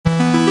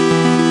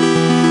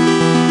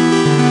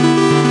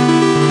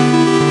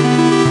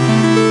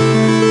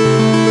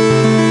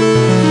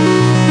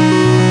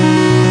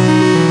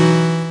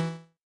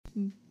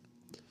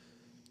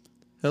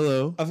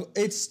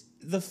It's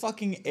the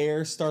fucking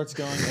air starts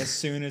going as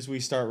soon as we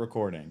start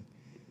recording.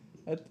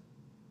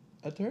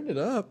 I turned it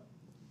up.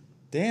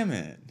 Damn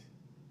it.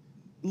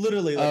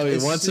 Literally,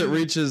 like, once it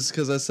reaches,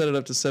 because I set it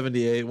up to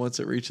 78, once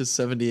it reaches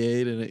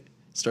 78 and it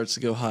starts to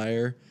go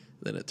higher,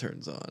 then it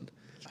turns on.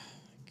 Oh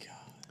my god.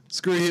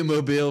 Screw you,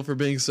 Mobile, for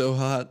being so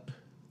hot.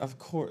 Of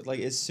course, like,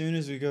 as soon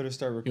as we go to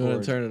start recording. You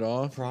want to turn it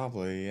off?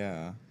 Probably,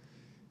 yeah.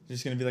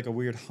 There's going to be like a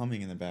weird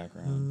humming in the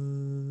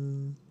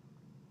background.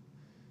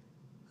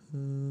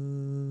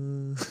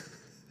 You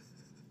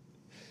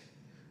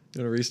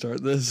want to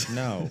restart this?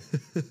 No.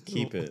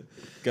 Keep it.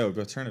 Go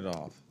turn it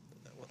off.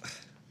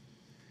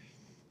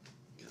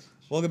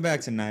 Welcome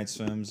back to Night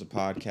Swims, a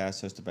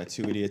podcast hosted by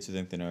two idiots who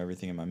think they know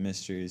everything about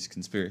mysteries,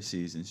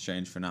 conspiracies, and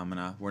strange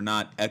phenomena. We're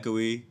not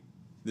echoey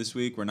this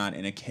week. We're not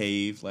in a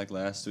cave like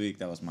last week.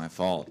 That was my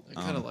fault. I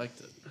kind of liked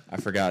it. I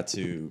forgot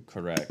to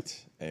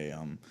correct a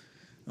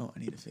I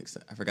need to fix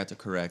that. I forgot to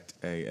correct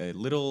a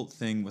little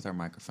thing with our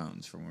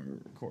microphones from when we were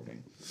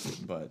recording,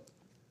 but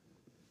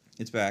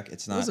it's back.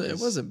 It's not. It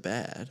wasn't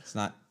bad. It's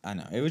not. I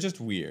know. It was just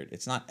weird.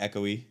 It's not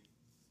echoey.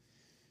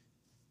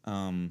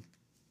 So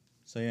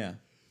yeah.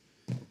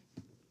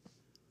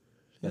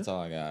 That's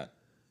all I got.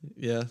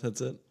 Yeah,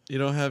 that's it. You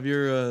don't have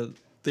your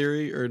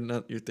theory, or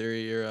not your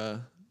theory, your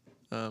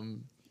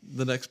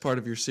the next part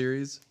of your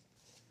series,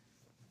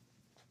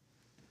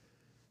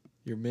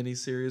 your mini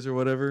series or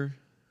whatever.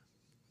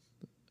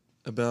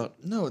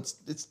 About no,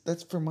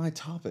 that's for my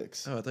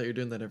topics. Oh, I thought you were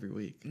doing that every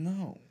week.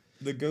 No,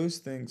 the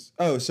ghost things.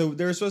 Oh, so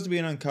there was supposed to be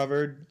an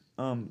uncovered.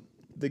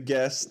 The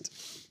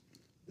guest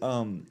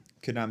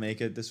could not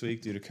make it this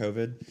week due to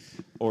COVID,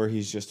 or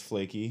he's just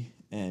flaky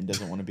and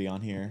doesn't want to be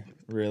on here.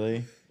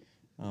 Really,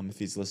 if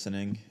he's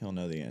listening, he'll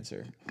know the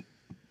answer.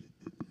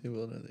 He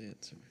will know the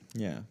answer.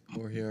 Yeah,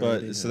 or he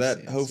already knows so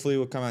that hopefully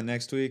will come out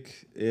next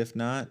week. If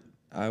not,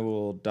 I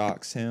will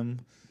dox him,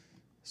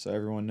 so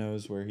everyone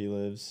knows where he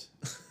lives.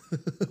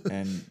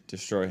 And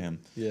destroy him.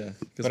 Yeah,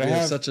 because we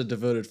have such a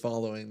devoted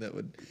following that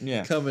would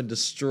come and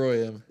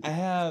destroy him. I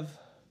have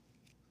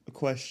a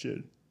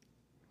question.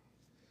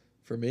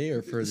 For me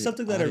or for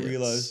something the that audience? I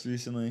realized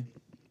recently.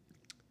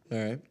 All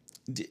right.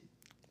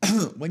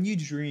 When you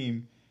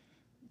dream,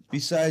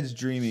 besides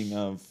dreaming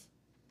of,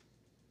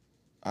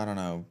 I don't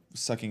know,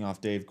 sucking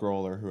off Dave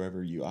Grohl or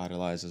whoever you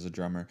idolize as a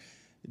drummer,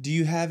 do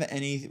you have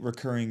any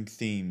recurring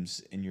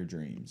themes in your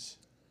dreams?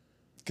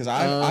 Because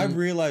I've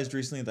realized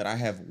recently that I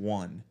have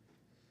one.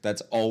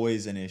 That's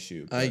always an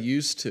issue. I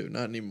used to,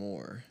 not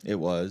anymore. It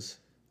was.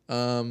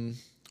 Actually,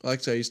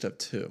 I used to have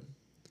two.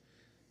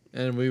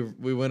 And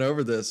we went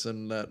over this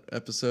in that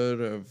episode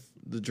of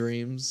The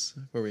Dreams,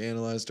 where we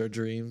analyzed our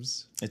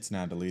dreams. It's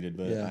now deleted,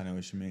 but I know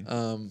what you mean.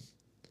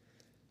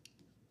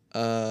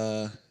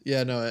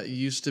 It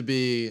used to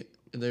be,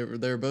 they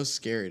were both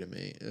scary to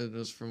me. It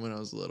was from when I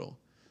was little.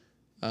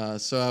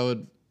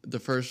 The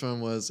first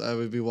one was I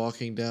would be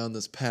walking down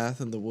this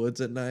path in the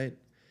woods at night,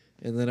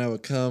 and then I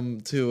would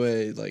come to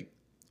a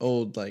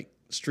old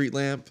street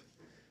lamp,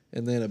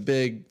 and then a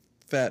big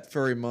fat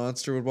furry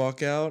monster would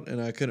walk out,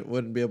 and I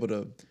wouldn't be able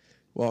to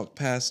walk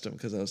past him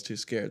because I was too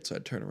scared, so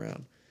I'd turn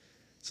around.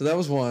 So that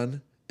was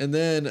one. And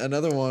then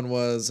another one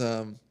was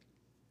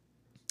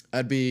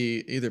I'd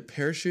be either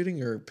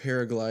parachuting or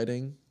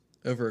paragliding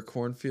over a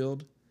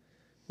cornfield,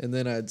 and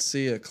then I'd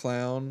see a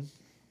clown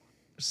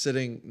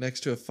sitting next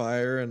to a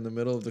fire in the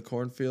middle of the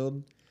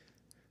cornfield,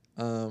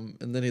 and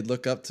then he'd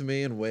look up to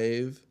me and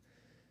wave,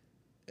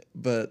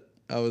 but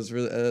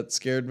that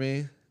scared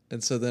me,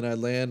 and so then I'd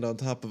land on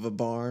top of a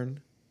barn,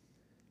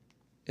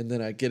 and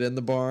then I'd get in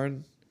the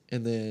barn,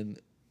 and then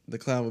the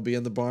clown would be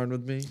in the barn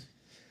with me.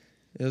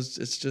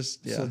 It's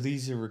just So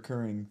these are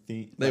recurring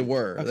themes. They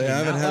were. Okay, they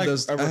haven't had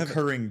those. A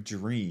recurring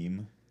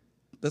dream.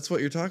 That's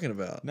what you're talking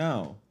about.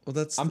 No.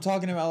 Well, I'm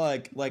talking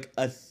about like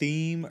a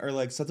theme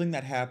or something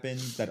that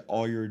happens that in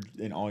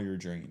all your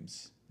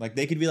dreams. Like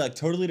they could be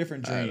totally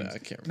different dreams. I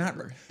can't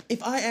remember.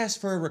 If I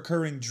asked for a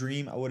recurring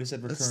dream, I would have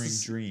said recurring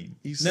dream.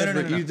 You said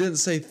no. You didn't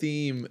say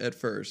theme at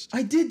first.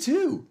 I did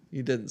too.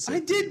 You didn't say. I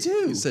did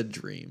too. You said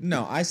dream.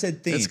 No, I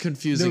said theme. That's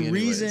confusing.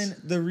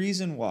 The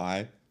reason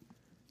why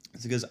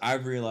is because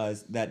I've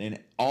realized that in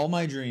all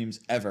my dreams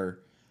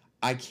ever,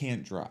 I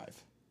can't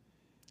drive.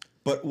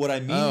 But what I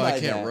mean by I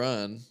can't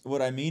run.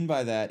 What I mean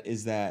by that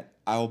is that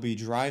I'll be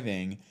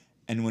driving,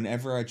 and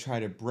whenever I try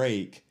to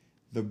brake,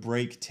 the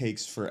brake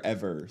takes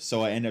forever.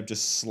 So I end up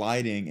just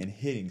sliding and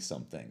hitting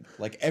something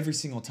every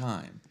single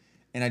time,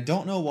 and I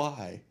don't know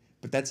why.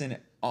 But that's in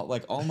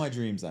all my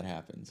dreams that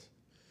happens.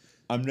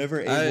 I'm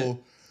never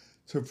able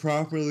to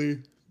properly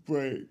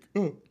brake.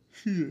 Oh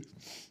shit!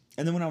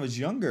 And then when I was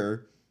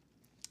younger,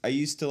 I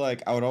used to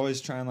I would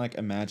always try and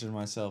imagine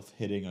myself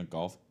hitting a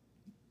golfing.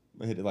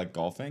 And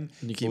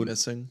you keep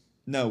missing?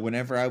 No,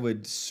 whenever I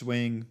would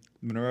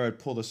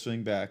pull the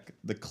swing back,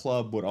 the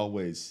club would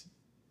always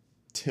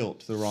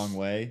tilt the wrong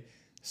way.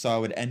 So I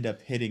would end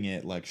up hitting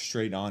it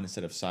straight on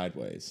instead of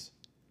sideways.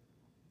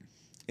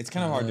 It's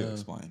kind of hard to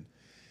explain.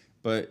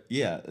 But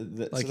yeah,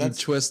 Like so you that's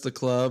twist the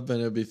club and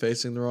it'd be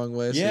facing the wrong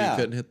way, so Yeah. you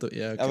couldn't hit the.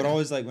 Yeah. Okay. I would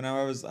always like when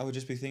I would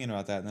just be thinking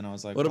about that, and then I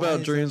was like, What why about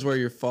is dreams that- where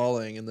you're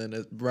falling and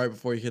then right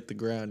before you hit the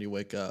ground you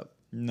wake up?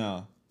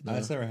 No, No.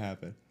 that's never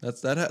happened.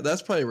 That's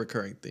probably a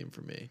recurring theme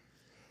for me.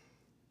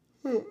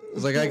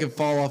 It's like I can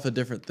fall off of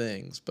different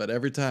things, but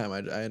every time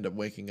I end up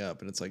waking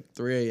up and it's like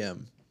 3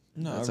 a.m.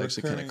 No, That's a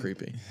actually kind of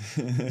recurring-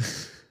 creepy.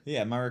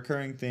 Yeah, my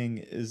recurring thing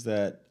is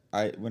that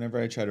whenever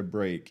I try to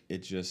break, it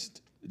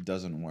just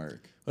doesn't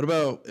work. What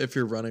about if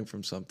you're running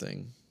from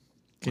something?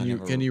 Can I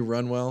never- you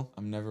run well?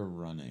 I'm never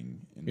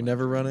running. You're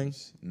never running?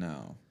 dreams.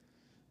 No.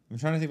 I'm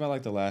trying to think about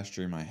like the last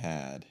dream I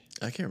had.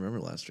 I can't remember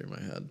the last dream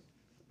I had.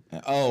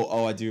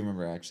 Oh, I do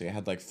remember actually. I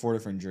had like 4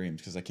 different dreams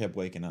because I kept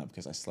waking up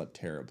because I slept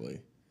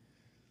terribly.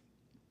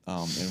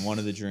 In one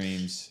of the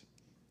dreams,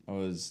 I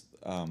was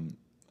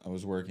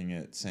working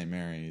at St.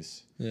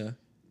 Mary's, Yeah.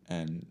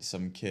 and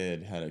some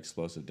kid had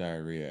explosive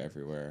diarrhea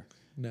everywhere.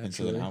 Naturally. And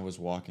so then I was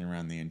walking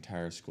around the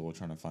entire school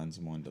trying to find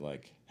someone to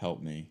like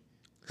help me,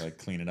 like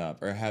clean it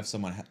up or have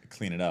someone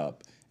clean it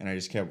up. And I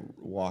just kept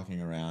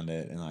walking around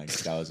it, and like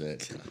that was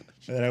it.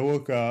 And then I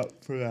woke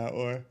up for that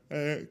one.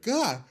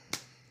 God,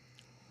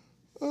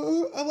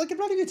 I'm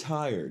not even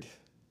tired.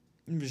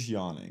 I'm just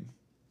yawning.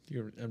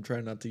 I'm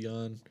trying not to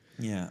yawn.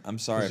 Yeah, I'm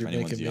sorry 'Cause if you're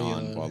anyone's making me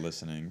yawned yawn. while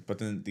listening. But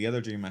then the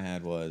other dream I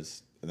had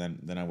was then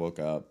I woke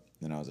up.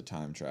 Then I was a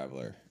time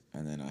traveler,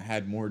 and then I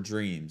had more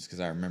dreams because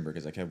I remember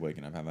because I kept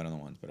waking up. I have other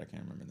ones, but I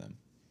can't remember them.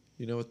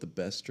 You know what the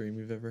best dream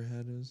you've ever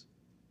had is?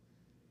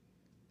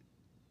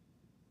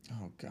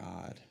 Oh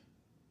God.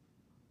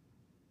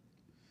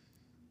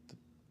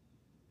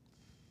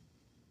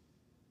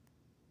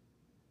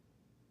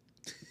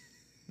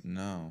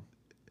 No.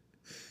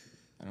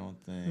 I don't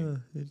think.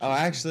 Oh,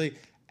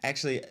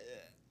 actually,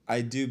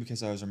 I do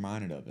because I was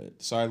reminded of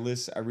it. So I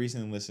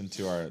recently listened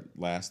to our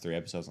last 3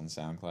 episodes on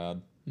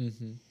SoundCloud,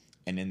 Mm-hmm.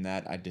 and in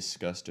that I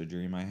discussed a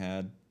dream I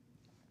had,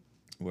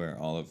 where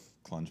all of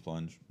Clunge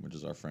Plunge, which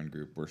is our friend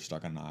group, were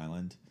stuck on an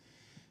island,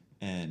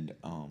 and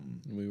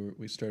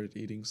We started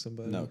eating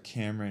somebody. no,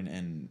 Cameron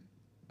and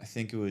I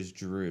think it was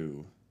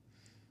Drew,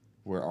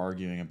 were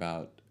arguing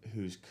about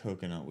whose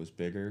coconut was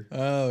bigger.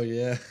 Oh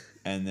yeah.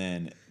 And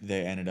then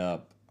they ended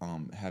up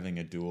having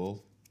a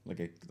duel, like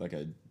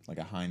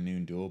a high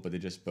noon duel, but they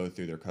just both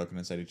threw their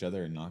coconuts at each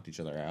other and knocked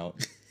each other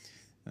out.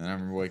 And I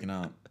remember waking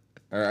up,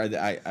 or I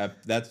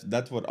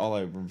that's what all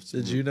I remember.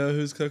 Did you know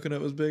whose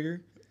coconut was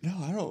bigger?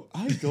 No,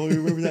 I don't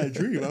even remember that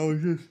dream. I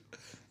was just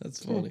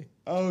That's funny.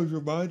 I was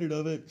reminded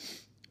of it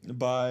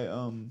by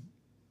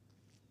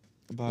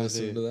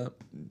Listening to that.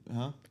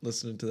 huh?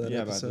 Listening to that Yeah,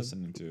 by episode.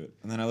 listening to it,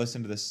 and then I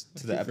listened to I the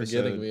keep episode.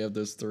 forgetting we have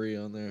those 3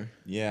 on there.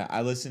 Yeah,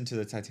 I listened to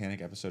the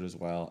Titanic episode as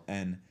well,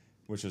 and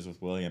which was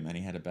with William, and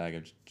he had a bag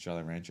of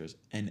Jolly Ranchers,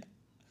 and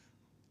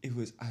it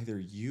was either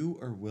you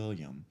or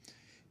William.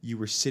 You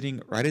were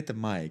sitting right at the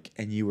mic,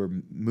 and you were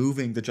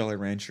moving the Jolly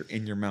Rancher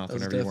in your mouth That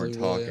was whenever you weren't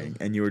definitely talking, William.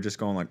 and you were just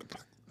going like,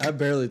 I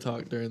barely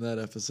talked during that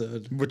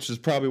episode. which is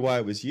probably why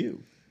it was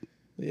you,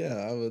 Yeah,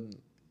 I would.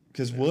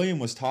 because William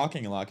was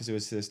talking a lot because it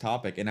was his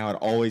topic, and I would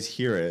always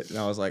hear it, and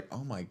I was like,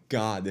 oh my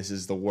god, this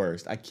is the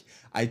worst.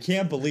 I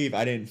can't believe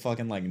I didn't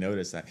fucking like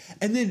notice that.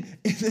 And then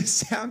in the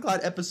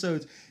SoundCloud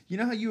episodes, you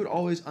know how you would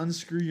always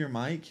unscrew your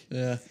mic?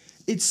 Yeah.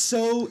 It's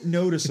so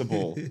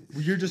noticeable.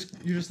 you're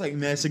just like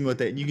messing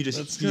with it, and you can just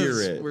That's hear 'cause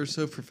it. We're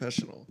so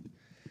professional.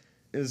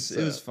 It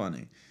was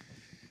funny.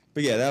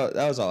 But yeah,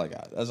 that was all I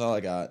got. That's all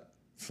I got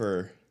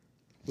for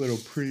little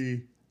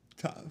pre.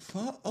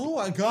 Oh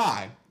my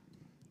god!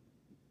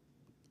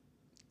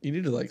 You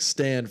need to like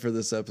stand for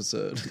this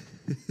episode.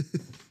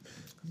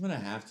 I'm gonna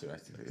have to. I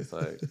think it's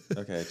like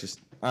okay, just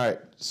all right.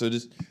 So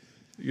just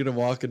You're gonna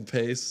walk and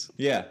pace.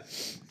 yeah.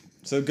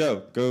 So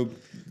go All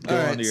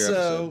right, on to your so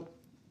episode,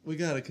 we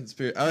got a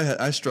conspiracy.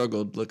 I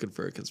struggled looking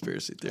for a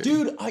conspiracy theory.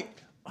 dude. I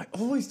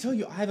always tell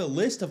you I have a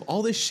list of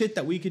all this shit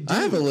that we could do. I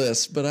have a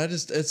list, but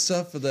it's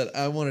stuff that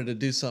I wanted to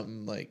do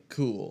something like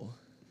cool,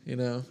 you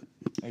know,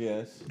 I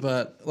guess.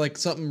 but like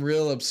something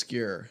real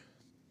obscure.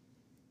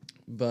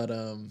 But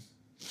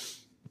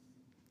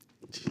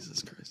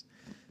Jesus Christ.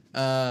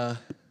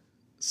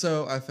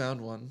 So I found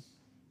one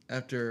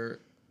after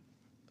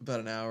about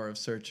an hour of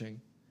searching,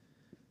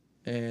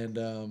 and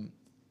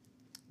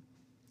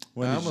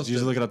When I did almost you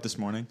did- look it up this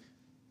morning?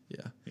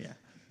 yeah, Yeah.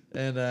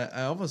 and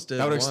I almost did.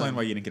 That would one. explain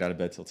why you didn't get out of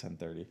bed till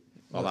 10:30.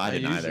 Well, I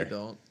didn't usually either.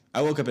 Don't.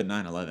 I woke up at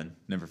 9:11.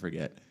 Never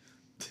forget.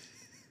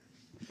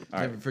 All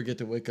right, Never forget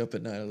to wake up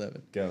at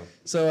 9/11. go.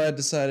 So I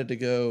decided to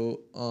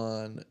go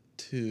on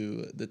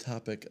to the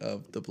topic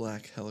of the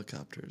black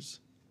helicopters.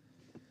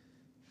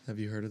 Have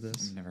you heard of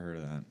this? Never heard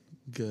of that.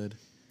 Good.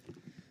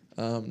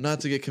 Not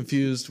to get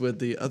confused with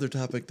the other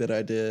topic that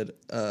I did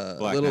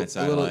Black Knight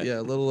Satellite.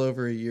 a little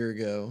over a year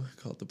ago,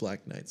 called the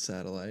Black Knight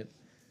Satellite.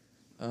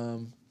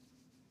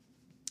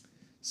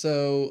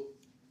 So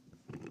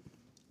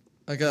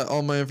I got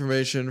all my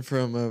information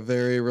from a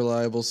very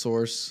reliable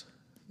source.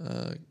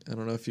 I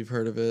don't know if you've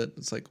heard of it.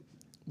 It's like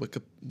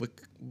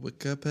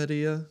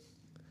Wikipedia.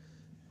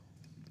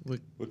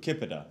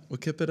 Wikipedia.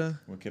 Wikipedia.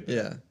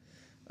 Wikipedia.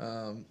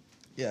 Yeah.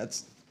 Yeah,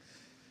 it's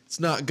It's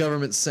not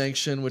government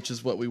sanctioned, which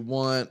is what we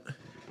want.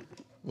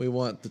 We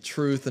want the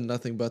truth and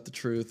nothing but the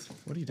truth.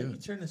 What are you How do doing?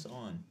 you turn this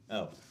on?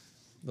 Oh,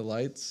 The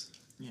lights?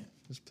 yeah.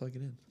 Just plug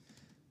it in.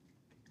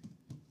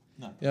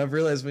 Not Yeah, I've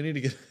realized we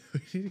need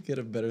to get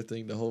a better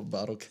thing to hold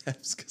bottle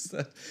caps because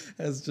that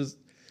has it's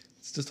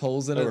just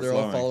holes in it. They're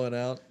all Overflowing. falling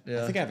out.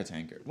 Yeah. I think I have a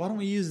tanker. Why don't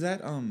we use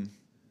that?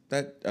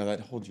 That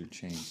holds your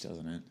change,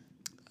 doesn't it?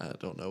 I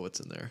don't know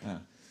what's in there.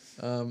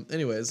 Ah.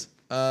 Anyways,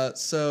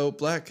 so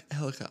black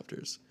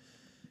helicopters.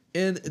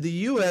 In the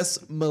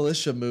U.S.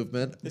 militia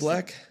movement,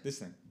 This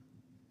thing.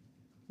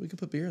 we can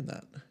put beer in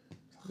that.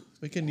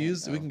 We can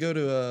go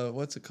to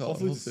what's it called?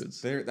 Whole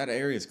Foods. That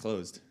area is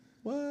closed.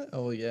 What?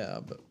 Oh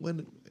yeah, but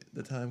when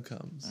the time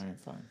comes. All right,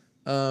 fine.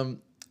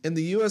 In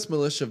the U.S.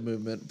 militia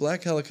movement,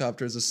 black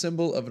helicopter is a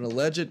symbol of an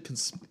alleged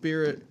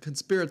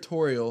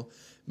conspiratorial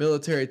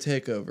military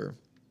takeover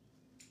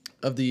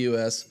of the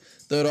U.S.,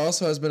 though it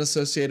also has been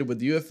associated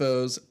with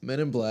UFOs, Men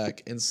in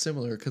Black, and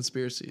similar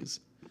conspiracies.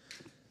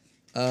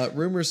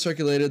 Rumors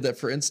circulated that,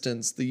 for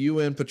instance, the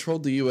UN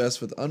patrolled the U.S.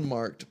 with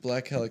unmarked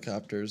black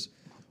helicopters,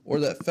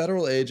 or that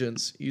federal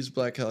agents used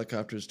black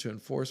helicopters to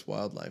enforce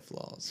wildlife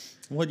laws.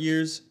 What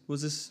years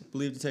was this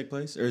believed to take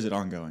place, or is it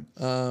ongoing?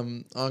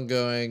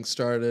 Ongoing,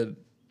 started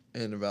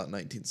in about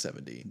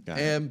 1970. Got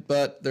it.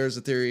 But there's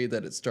a theory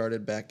that it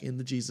started back in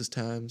the Jesus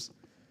times.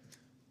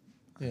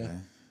 Yeah.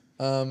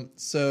 Okay.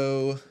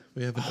 So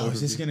we have an overview.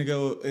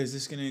 Is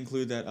this gonna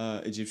include that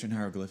Egyptian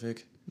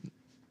hieroglyphic?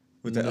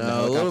 With the, No, of the a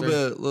helicopter?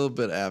 little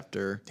bit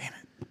after. Damn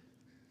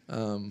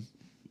it.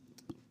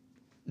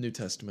 New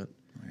Testament.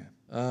 Oh, yeah.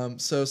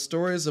 So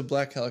stories of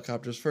black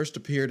helicopters first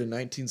appeared in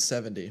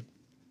 1970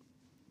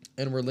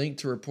 and were linked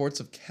to reports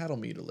of cattle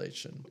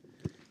mutilation.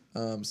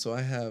 So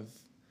I have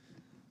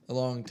a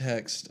long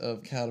text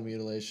of cattle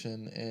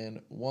mutilation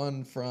and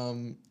one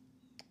from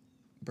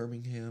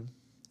Birmingham,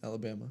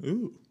 Alabama.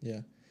 Ooh.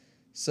 Yeah.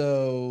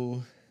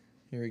 So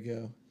here we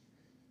go.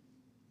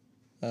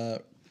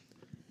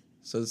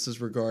 So this is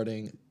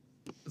regarding,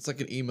 it's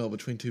like an email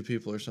between two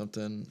people or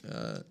something,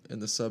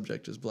 and the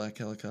subject is black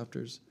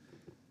helicopters.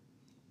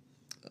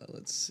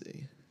 Let's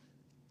see.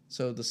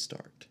 So the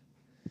start.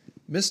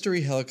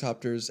 Mystery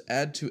helicopters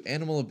add to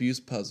animal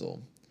abuse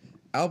puzzle.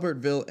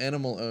 Albertville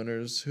animal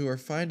owners who are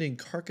finding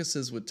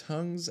carcasses with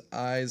tongues,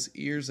 eyes,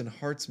 ears, and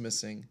hearts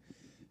missing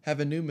have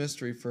a new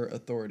mystery for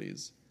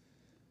authorities.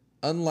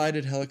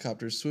 Unlighted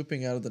helicopters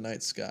swooping out of the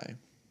night sky.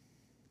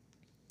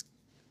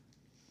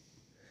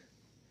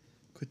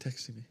 Quit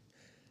texting me.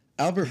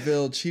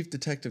 Albertville Chief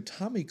Detective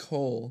Tommy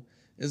Cole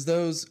is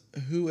those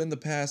who in the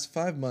past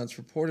 5 months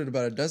reported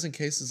about a dozen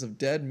cases of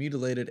dead,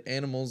 mutilated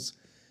animals,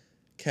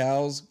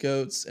 cows,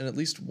 goats, and at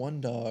least one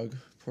dog.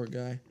 Poor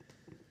guy.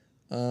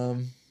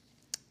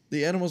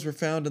 The animals were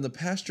found in the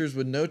pastures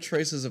with no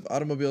traces of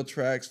automobile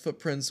tracks,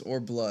 footprints, or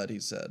blood, he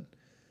said.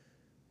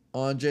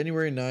 On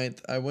January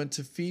 9th, I went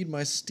to feed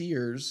my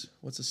steers.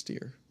 What's a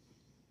steer?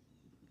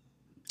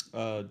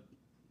 Like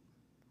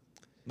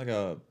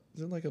a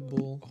Is it like a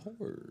bull?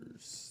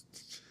 horse.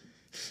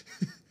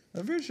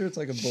 I'm pretty sure it's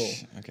like a bull.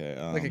 Okay.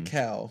 Like a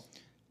cow.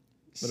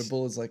 But a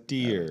bull is like...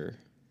 deer.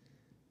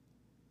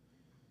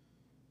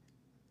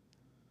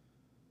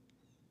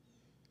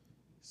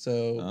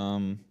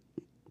 So...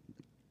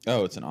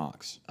 Oh, it's an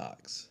ox.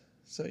 Ox.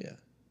 So, yeah.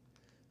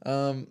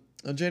 On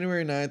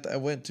January 9th, I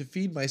went to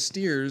feed my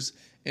steers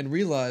and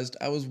realized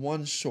I was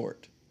one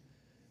short.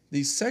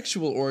 The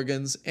sexual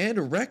organs and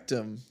a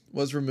rectum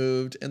was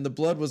removed and the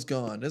blood was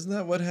gone. Isn't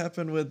that what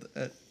happened with...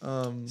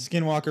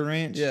 Skinwalker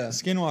Ranch? Yeah.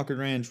 Skinwalker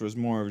Ranch was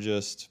more of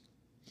just...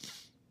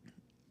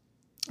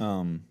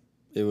 it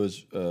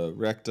was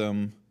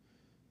rectum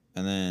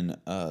and then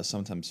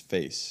sometimes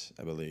face,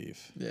 I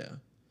believe. Yeah.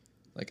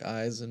 Like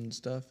eyes and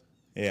stuff.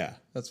 Yeah.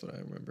 That's what I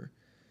remember.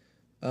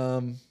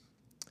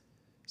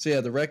 So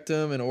yeah, the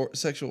rectum and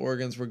sexual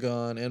organs were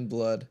gone and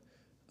blood.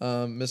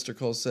 Mr.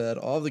 Cole said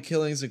all of the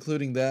killings,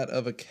 including that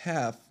of a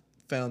calf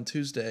found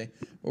Tuesday,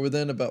 were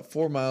within about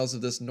 4 miles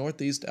of this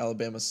northeast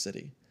Alabama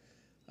city.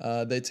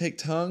 They take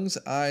tongues,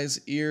 eyes,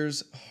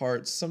 ears,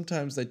 hearts.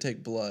 Sometimes they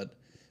take blood,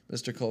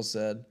 Mr. Cole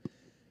said.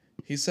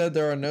 He said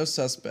there are no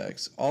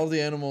suspects. All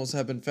the animals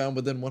have been found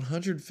within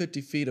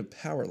 150 feet of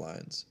power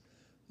lines.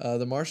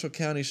 The Marshall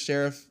County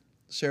Sheriff's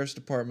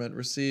Department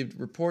received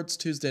reports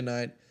Tuesday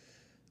night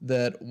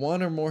that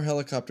one or more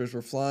helicopters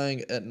were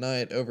flying at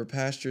night over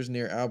pastures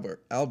near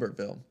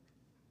Albertville.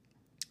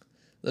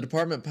 The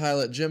department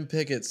pilot Jim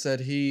Pickett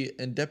said he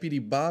and Deputy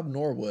Bob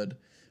Norwood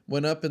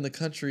went up in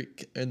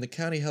the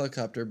county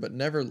helicopter but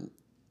never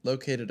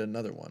located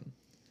another one.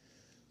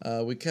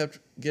 We kept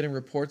getting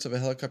reports of a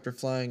helicopter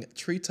flying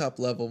treetop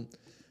level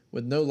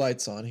with no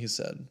lights on, he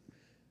said.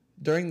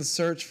 During the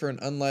search for an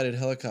unlighted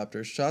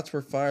helicopter, shots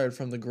were fired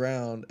from the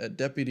ground at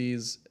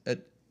deputies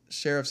at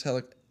sheriff's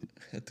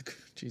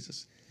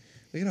Jesus.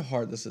 Look at how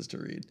hard this is to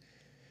read.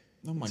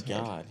 Oh my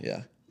God.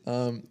 Yeah.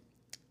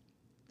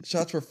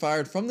 Shots were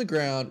fired from the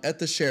ground at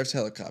the sheriff's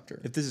helicopter.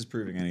 If this is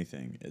proving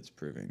anything, it's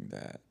proving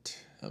that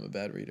I'm a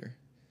bad reader.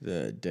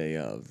 the day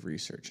of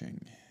researching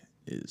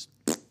is...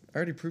 I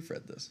already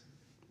proofread this.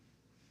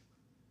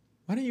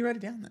 Why didn't you write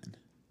it down then?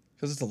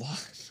 Because it's a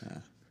lot. Yeah.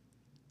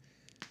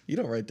 You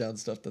don't write down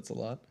stuff that's a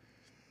lot.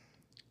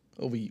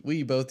 Well,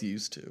 we both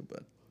used to,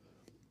 but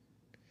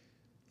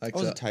like I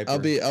was a typer.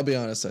 I'll be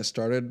honest. I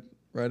started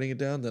writing it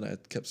down, then I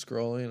kept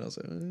scrolling, and I was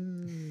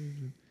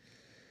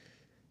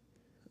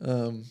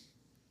like,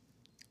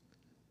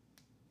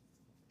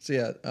 So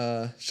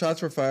yeah,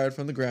 shots were fired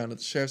from the ground at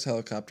the sheriff's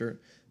helicopter.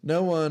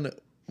 No one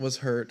was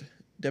hurt.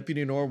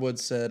 Deputy Norwood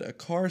said a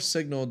car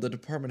signaled the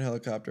department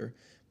helicopter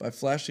by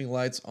flashing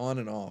lights on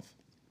and off.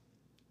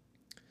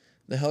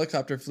 The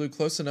helicopter flew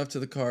close enough to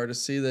the car to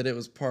see that it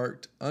was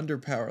parked under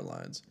power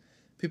lines.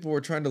 People were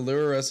trying to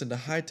lure us into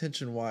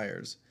high-tension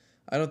wires.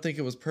 I don't think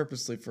it was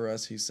purposely for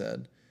us, he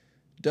said.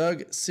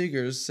 Doug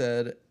Seegers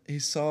said he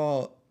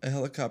saw a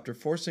helicopter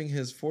forcing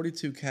his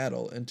 42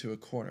 cattle into a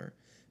corner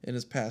in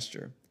his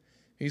pasture.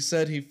 He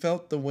said he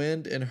felt the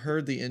wind and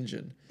heard the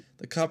engine.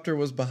 The copter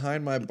was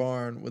behind my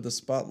barn with a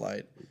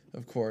spotlight,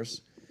 of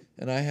course,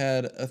 and I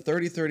had a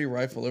 30-30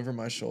 rifle over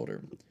my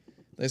shoulder.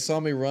 They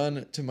saw me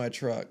run to my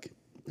truck,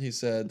 he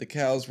said. The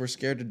cows were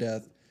scared to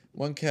death.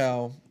 One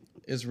cow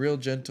is real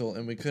gentle,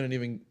 and we couldn't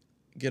even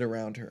get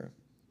around her.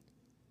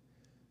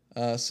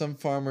 Some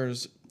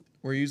farmers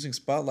were using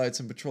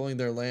spotlights and patrolling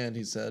their land,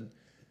 he said.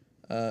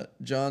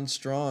 John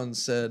Strawn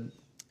said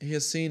he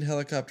has seen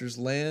helicopters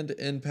land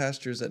in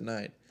pastures at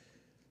night.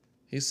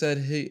 He said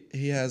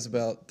he has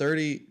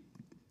 30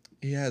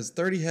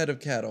 head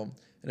of cattle,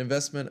 an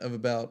investment of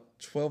about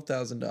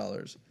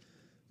 $12,000.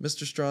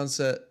 Mr. Strawn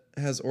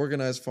has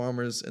organized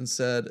farmers and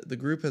said the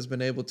group has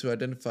been able to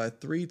identify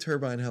 3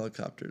 turbine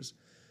helicopters,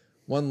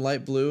 one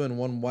light blue and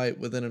one white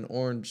with an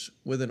orange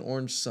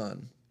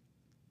sun,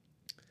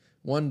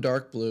 one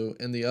dark blue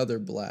and the other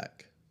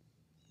black.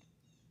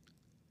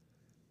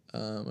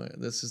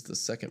 This is the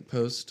second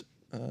post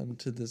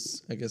to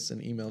this, I guess,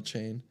 an email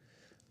chain.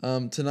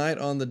 Tonight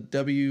on the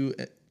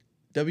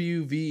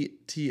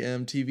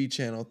WVTM TV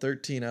channel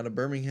 13 out of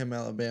Birmingham,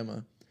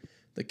 Alabama,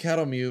 the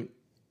cattle mute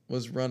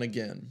was run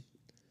again.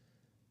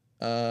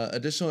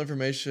 Additional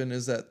information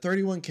is that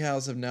 31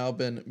 cows have now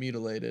been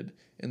mutilated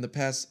in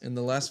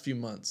the last few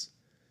months.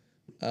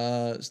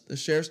 The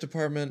Sheriff's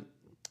Department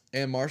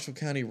and Marshall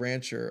County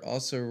Rancher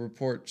also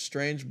report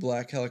strange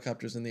black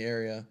helicopters in the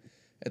area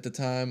at the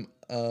time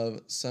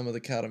of some of the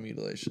cattle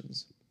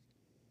mutilations.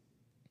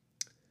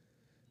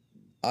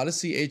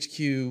 Odyssey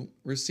HQ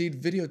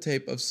received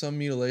videotape of some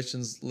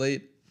mutilations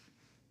late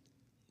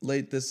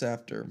this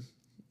after,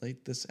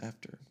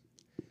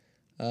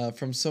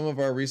 from some of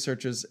our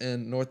researchers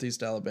in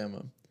Northeast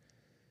Alabama.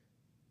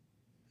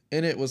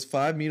 In it was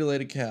 5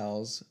 mutilated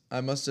cows. I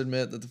must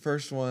admit that the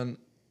first one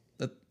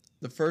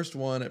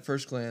at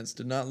first glance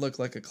did not look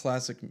like a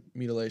classic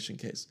mutilation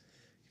case.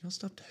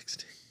 Stop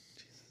texting.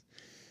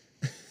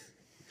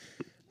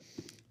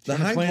 The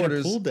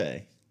hindquarters. Pool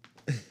day.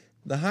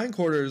 The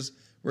hindquarters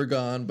were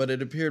gone, but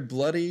it appeared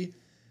bloody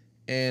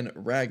and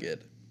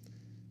ragged.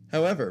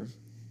 However,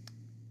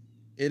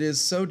 it is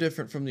so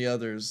different from the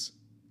others.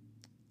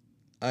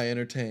 I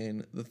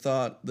entertain the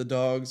thought the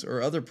dogs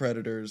or other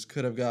predators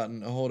could have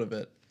gotten a hold of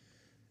it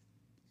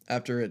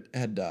after it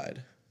had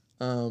died.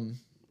 After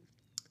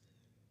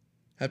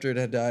it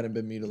had died and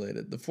been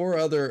mutilated. The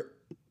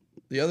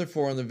other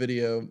 4 on the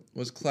video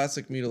was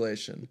classic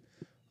mutilation.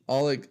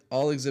 All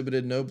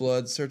exhibited no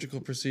blood, surgical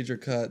procedure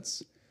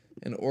cuts,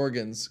 and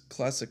organs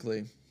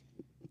classically.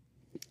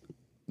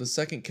 The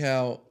second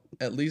cow,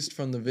 at least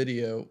from the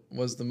video,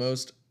 was the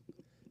most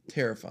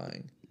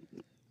terrifying.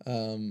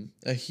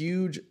 A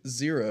huge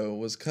 0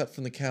 was cut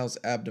from the cow's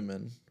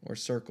abdomen, or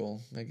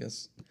circle, I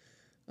guess,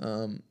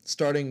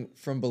 starting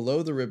from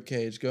below the rib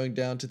cage, going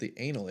down to the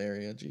anal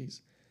area.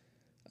 Jeez.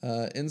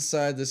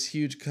 Inside this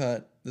huge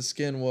cut, the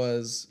skin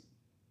was,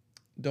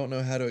 don't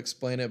know how to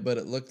explain it, but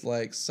it looked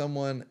like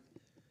someone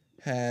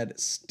had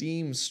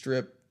steam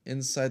strip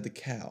inside the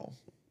cow.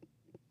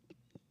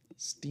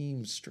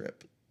 Steam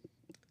strip.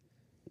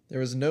 There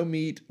was no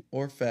meat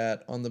or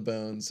fat on the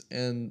bones,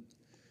 and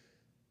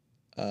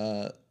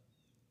the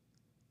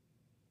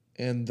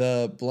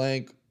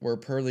blank were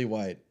pearly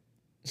white.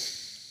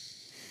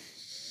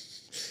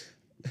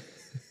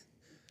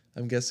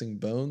 I'm guessing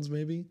bones,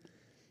 maybe?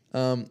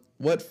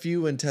 What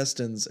few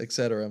intestines,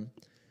 etc.,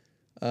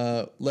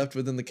 left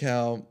within the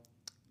cow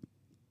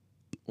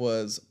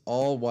was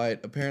all white,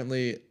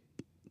 apparently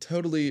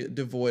totally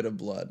devoid of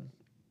blood.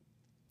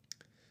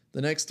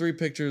 The next 3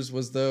 pictures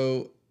was,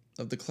 though,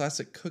 of the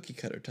classic cookie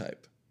cutter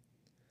type.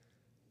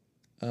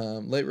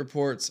 Late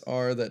reports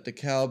are that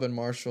DeKalb and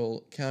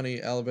Marshall County,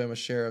 Alabama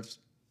Sheriff's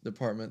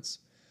Departments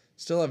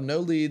still have no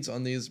leads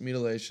on these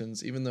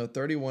mutilations, even though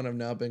 31 have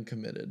now been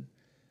committed.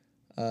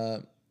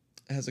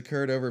 Has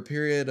occurred over a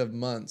period of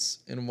months,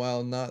 and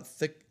while not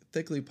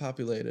thickly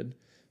populated,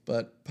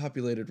 but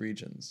populated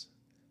regions.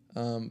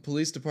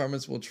 Police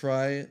departments will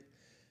try,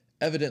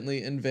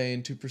 evidently in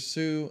vain, to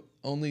pursue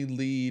only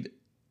lead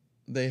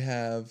they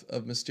have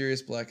of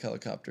mysterious black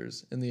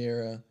helicopters in the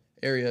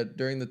area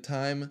during the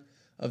time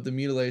of the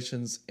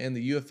mutilations and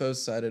the UFOs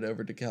sighted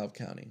over DeKalb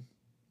County.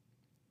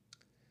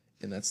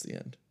 And that's the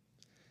end.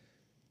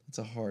 It's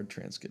a hard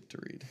transcript to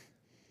read.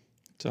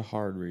 It's a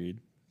hard read.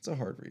 It's a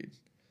hard read,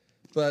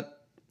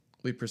 but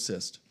we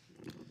persist.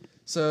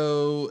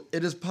 So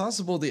it is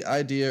possible the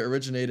idea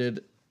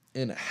originated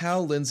in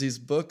Hal Lindsey's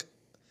book,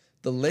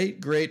 The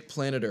Late Great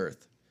Planet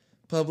Earth,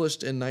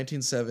 published in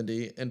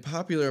 1970 and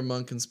popular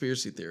among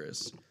conspiracy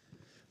theorists.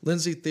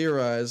 Lindsey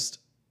theorized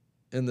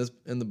in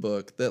the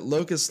book that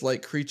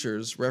locust-like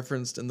creatures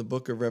referenced in the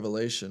book of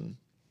Revelation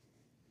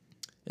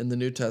in the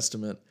New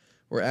Testament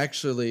were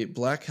actually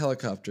black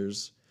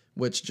helicopters,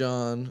 which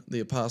John the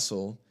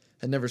Apostle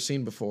had never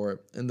seen before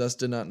and thus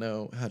did not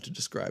know how to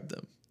describe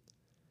them.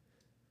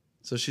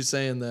 So she's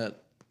saying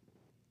that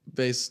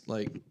these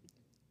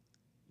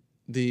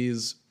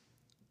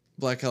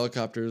black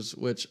helicopters,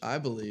 which I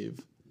believe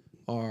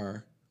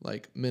are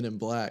like Men in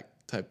Black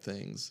type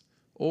things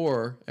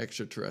or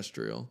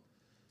extraterrestrial,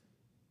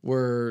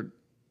 were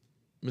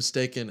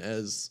mistaken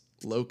as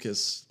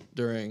locusts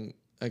during,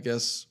 I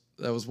guess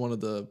that was one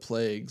of the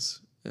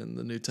plagues in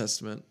the New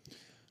Testament.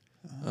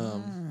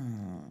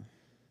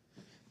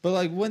 But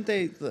like, wouldn't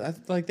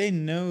they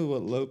know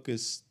what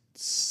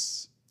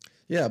locusts?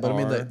 Yeah, but are.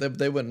 I mean,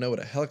 they wouldn't know what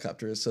a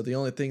helicopter is. So the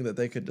only thing that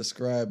they could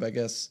describe, I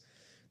guess,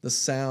 the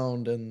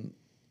sound and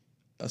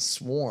a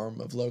swarm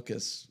of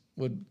locusts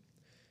would,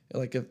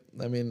 a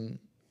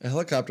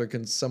helicopter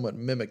can somewhat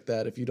mimic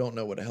that if you don't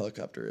know what a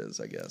helicopter is,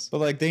 I guess. But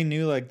like, they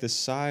knew like the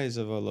size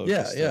of a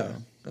locust. Yeah,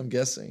 I'm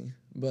guessing.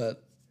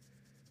 But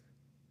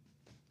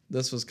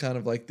this was kind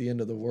of like the end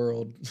of the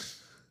world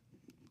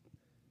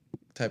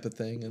type of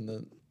thing in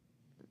the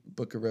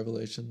Book of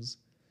Revelations.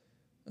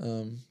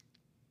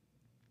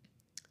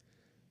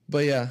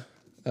 But yeah,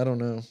 I don't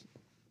know.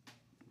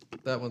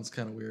 That one's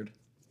kind of weird.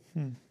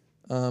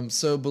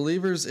 So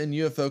believers in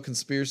UFO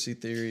conspiracy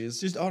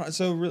theories.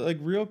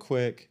 Real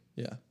quick.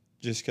 Yeah.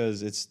 Just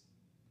because it's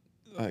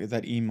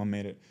that email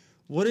made it.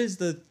 What's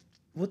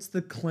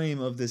the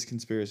claim of this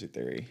conspiracy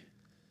theory?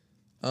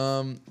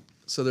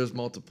 So there's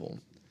multiple.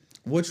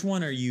 Which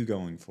one are you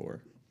going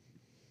for?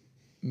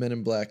 Men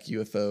in Black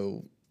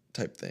UFO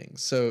type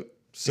things. So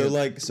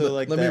let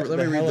me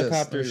read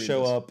helicopters this.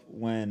 show up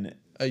when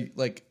a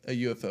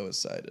UFO is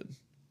sighted.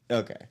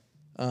 Okay.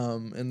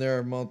 And there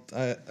are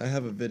I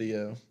have a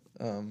video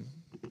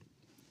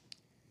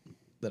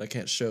that I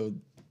can't show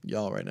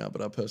y'all right now,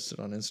 but I'll post it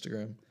on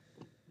Instagram.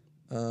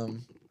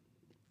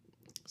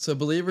 So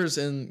believers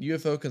in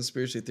UFO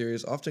conspiracy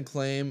theories often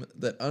claim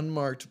that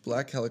unmarked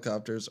black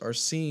helicopters are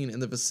seen in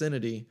the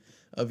vicinity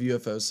of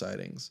UFO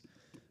sightings.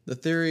 The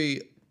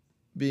theory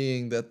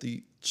being that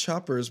the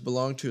choppers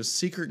belong to a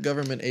secret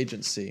government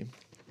agency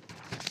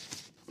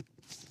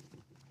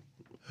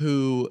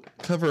who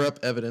cover up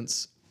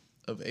evidence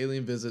of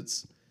alien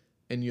visits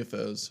and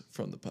UFOs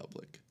from the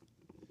public.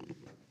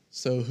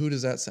 So who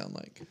does that sound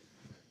like?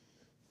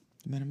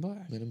 Men in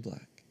Black. Men in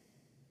Black.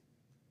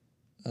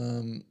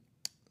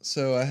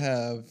 So I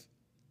have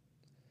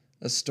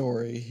a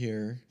story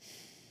here.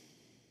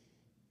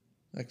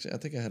 Actually, I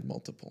think I had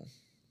multiple.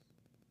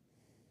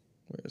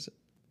 Where is it?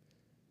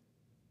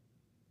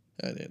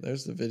 Oh, yeah,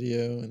 there's the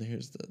video, and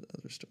here's the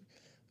other story.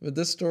 But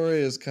this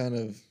story is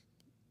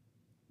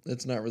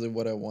it's not really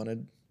what I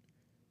wanted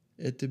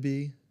it to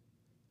be.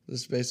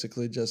 This is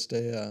basically just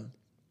a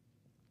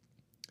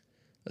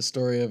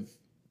story of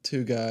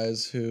two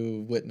guys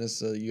who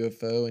witness a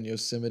UFO in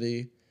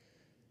Yosemite,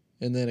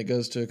 and then it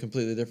goes to a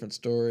completely different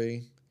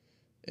story,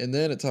 and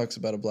then it talks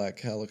about a black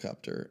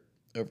helicopter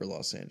over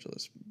Los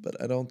Angeles.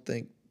 But I don't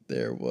think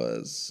there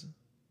was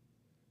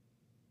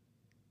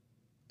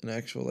an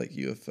actual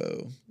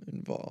UFO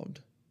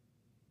involved.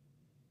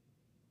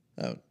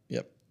 Oh,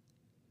 yep.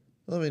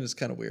 Well, I mean, it's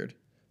kind of weird.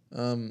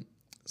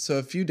 So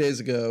a few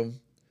days ago,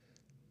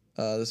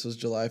 this was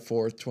July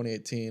 4th,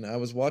 2018, I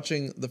was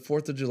watching the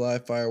 4th of July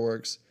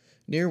fireworks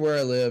near where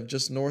I live,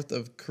 just north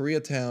of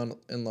Koreatown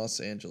in Los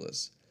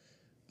Angeles.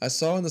 I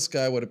saw in the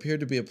sky what appeared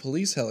to be a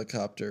police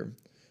helicopter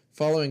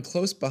following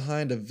close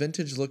behind a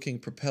vintage-looking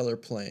propeller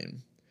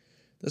plane.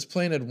 This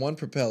plane had one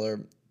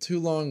propeller, two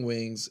long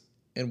wings,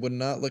 and would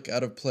not look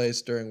out of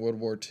place during World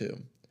War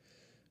II.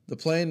 The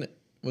plane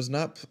was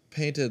not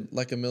painted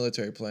like a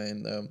military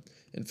plane, though.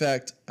 In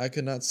fact, I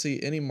could not see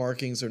any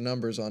markings or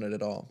numbers on it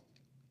at all.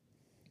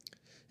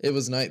 It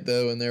was night,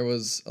 though, and there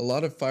was a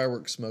lot of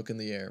fireworks smoke in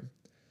the air.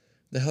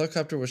 The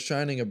helicopter was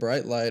shining a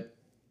bright light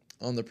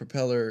on the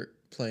propeller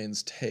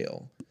plane's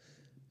tail.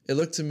 It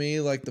looked to me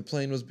like the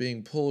plane was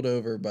being pulled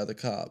over by the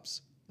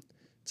cops.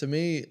 To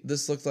me,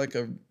 this looked like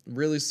a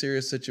really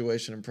serious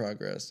situation in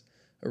progress.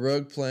 A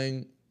rogue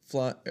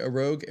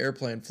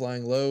airplane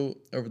flying low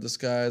over the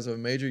skies of a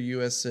major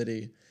U.S.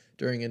 city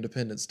during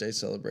Independence Day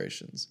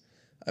celebrations.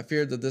 I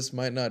feared that this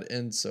might not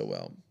end so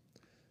well.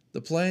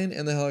 The plane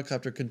and the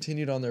helicopter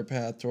continued on their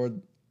path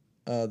toward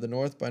the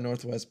north by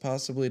northwest,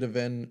 possibly to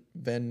Van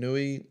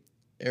Nuys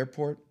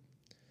Airport.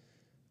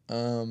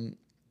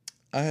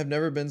 I've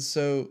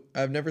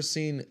never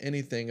seen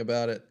anything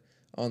about it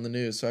on the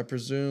news, so I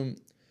presume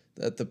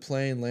that the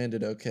plane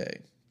landed okay.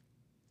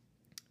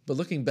 But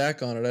looking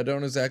back on it, I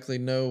don't exactly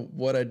know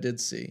what I did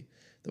see.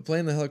 The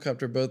plane and the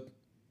helicopter both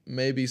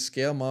may be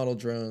scale model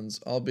drones,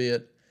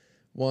 albeit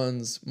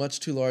ones much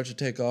too large to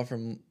take off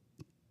from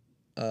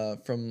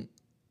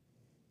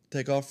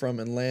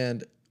and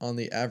land on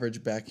the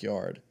average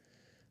backyard.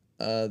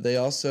 They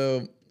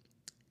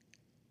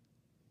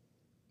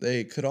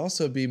could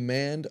also be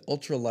manned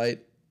ultralight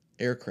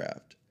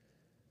aircraft.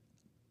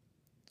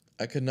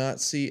 I could not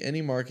see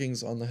any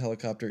markings on the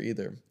helicopter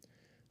either.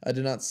 I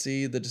did not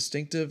see the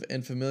distinctive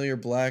and familiar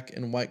black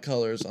and white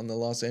colors on the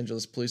Los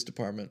Angeles Police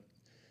Department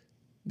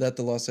that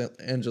the Los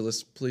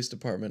Angeles Police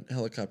Department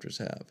helicopters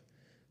have.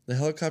 The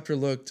helicopter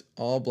looked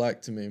all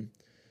black to me.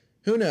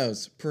 Who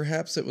knows?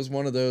 Perhaps it was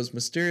one of those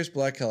mysterious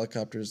black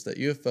helicopters that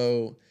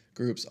UFO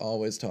groups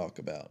always talk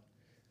about.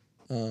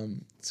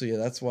 So yeah,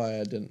 that's why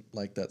I didn't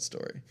like that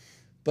story.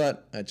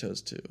 But I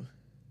chose to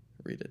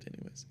read it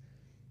anyways.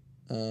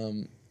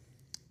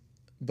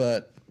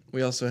 But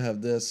we also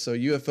have this. So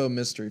UFO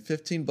mystery.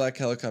 15 black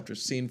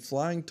helicopters seen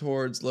flying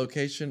towards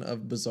location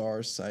of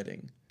bizarre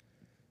sighting.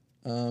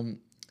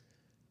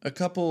 A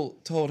couple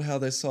told how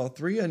they saw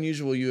 3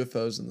 unusual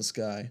UFOs in the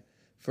sky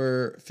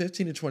for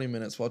 15 to 20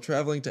 minutes while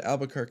traveling to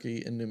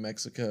Albuquerque in New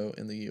Mexico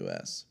in the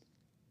U.S.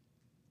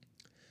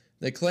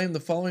 They claimed the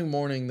following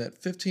morning that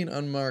 15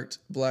 unmarked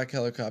black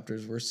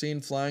helicopters were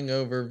seen flying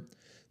over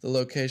the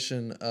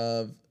location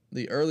of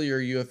the earlier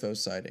UFO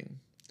sighting.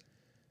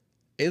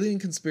 Alien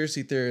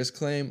conspiracy theorists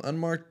claim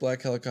unmarked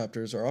black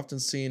helicopters are often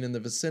seen in the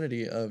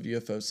vicinity of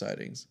UFO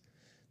sightings.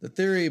 The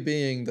theory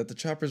being that the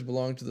choppers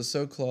belong to the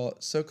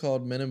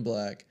so-called Men in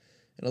Black,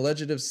 an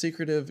alleged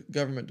secretive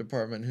government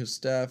department whose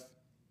staff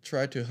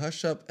tried to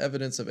hush up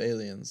evidence of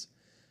aliens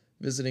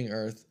visiting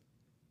Earth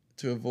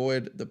to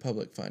avoid the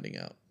public finding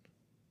out.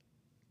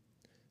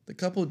 The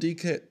couple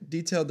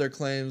detailed their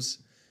claims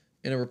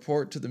in a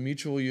report to the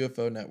Mutual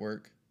UFO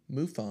Network,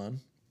 MUFON.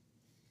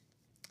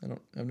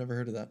 I've never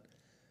heard of that.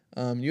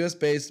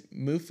 U.S.-based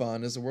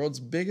MUFON is the world's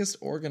biggest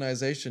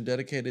organization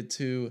dedicated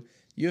to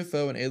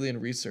UFO and alien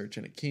research,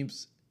 and it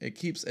keeps a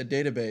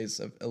database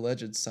of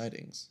alleged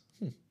sightings.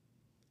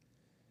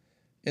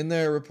 In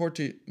their report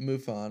to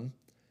MUFON,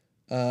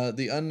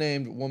 the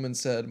unnamed woman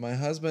said, "My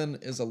husband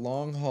is a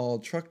long-haul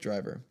truck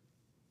driver,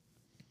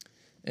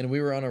 and we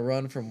were on a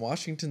run from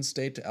Washington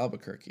State to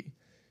Albuquerque."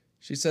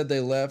 She said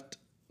they left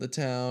the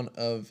town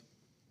of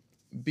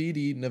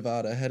Beatty,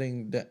 Nevada,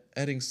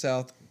 heading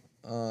south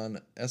on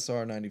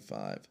SR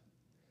 95.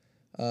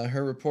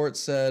 Her report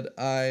said,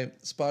 "I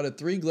spotted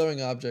 3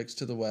 glowing objects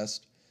to the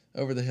west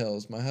over the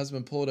hills. My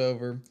husband pulled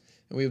over,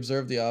 and we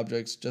observed the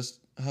objects just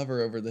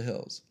hover over the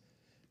hills.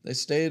 They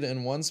stayed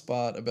in one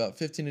spot about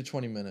 15 to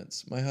 20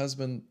 minutes. My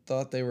husband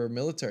thought they were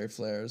military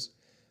flares.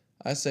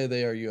 I say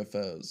they are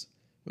UFOs.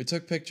 We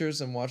took pictures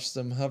and watched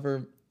them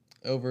hover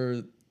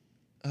there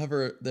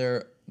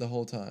the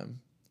whole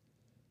time.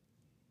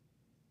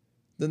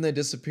 Then they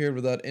disappeared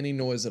without any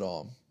noise at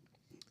all."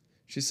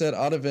 She said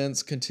odd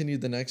events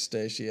continued the next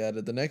day. She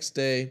added, "The next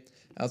day,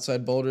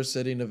 outside Boulder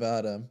City,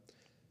 Nevada,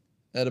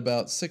 at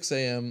about 6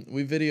 a.m.,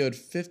 we videoed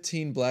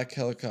 15 black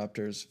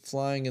helicopters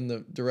flying in the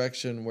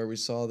direction where we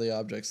saw the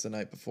objects the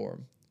night before.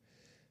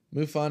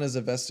 MUFON is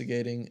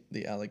investigating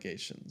the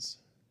allegations."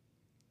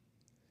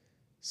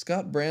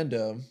 Scott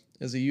Brando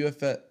is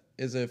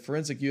a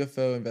forensic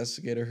UFO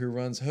investigator who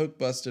runs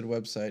Hoke-Busted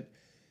website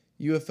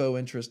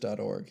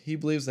ufointerest.org. He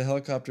believes the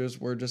helicopters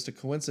were just a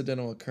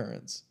coincidental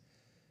occurrence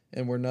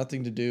and were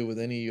nothing to do with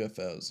any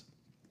UFOs.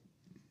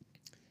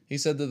 He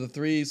said that the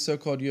 3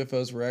 so-called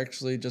UFOs were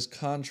actually just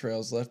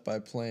contrails left by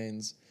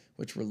planes,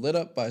 which were lit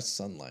up by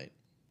sunlight.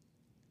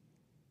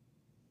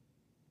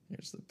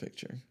 Here's the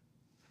picture.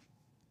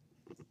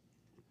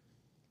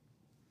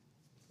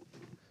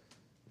 I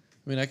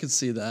mean, I could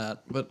see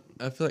that, but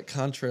I feel like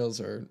contrails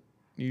are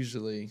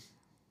usually,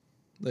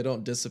 they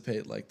don't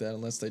dissipate like that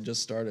unless they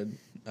just started.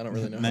 I don't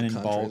really know Men how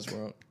in contrails bulk.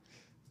 work.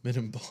 Men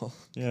in bulk.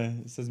 Yeah,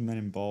 it says Men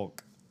in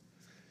Bulk.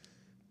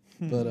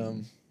 But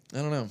I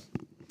don't know.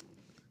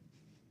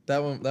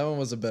 That one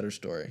was a better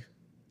story.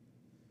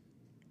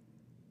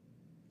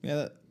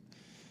 Yeah,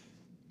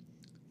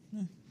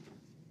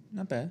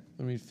 not bad.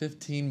 I mean,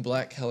 15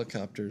 black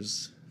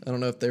helicopters. I don't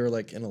know if they were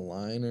like in a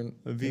line or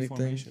A V anything.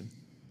 formation.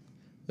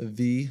 A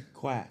V.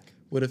 Quack.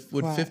 Would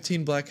Quack.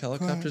 15 black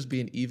helicopters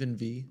be an even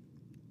V?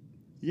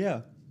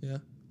 Yeah, Yeah.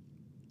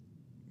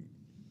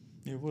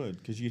 it would,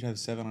 because you'd have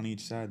 7 on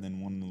each side, then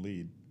 1 in the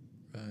lead.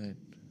 Right.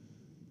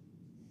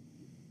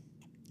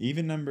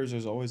 Even numbers,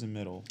 there's always a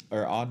middle.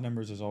 Or odd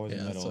numbers, there's always a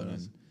Yeah, that's middle. what it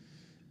And is.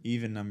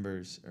 even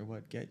numbers, or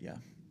what, yeah.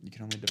 You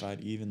can only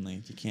divide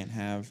evenly. You can't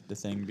have the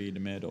thing be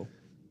the middle.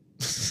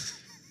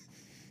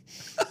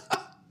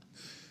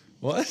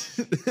 What?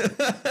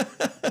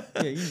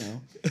 Yeah, you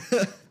know.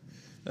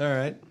 All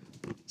right.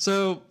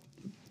 So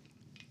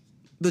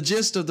the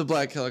gist of the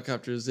black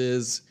helicopters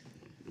is,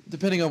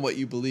 depending on what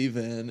you believe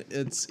in,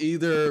 it's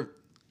either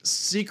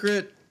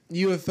secret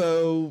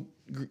UFO,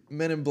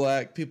 Men in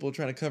Black, people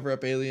trying to cover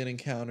up alien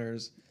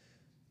encounters,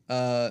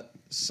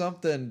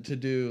 something to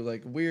do,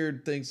 like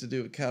weird things to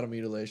do with cattle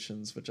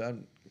mutilations, which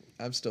I'm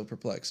still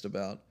perplexed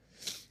about,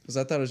 because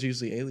I thought it was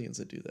usually aliens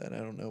that do that. I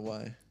don't know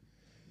why.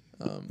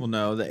 Well,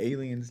 no, the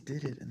aliens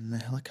did it, and the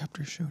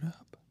helicopter showed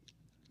up.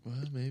 Well,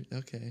 maybe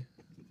okay.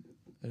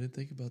 I didn't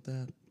think about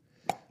that.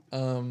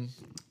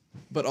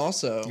 But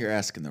also, You're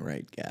asking the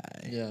right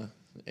guy. yeah,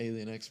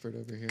 alien expert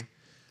over here.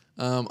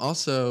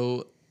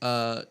 Also,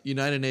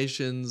 United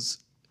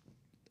Nations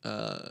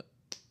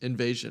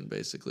invasion,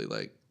 basically,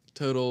 like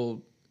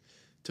total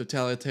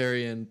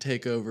totalitarian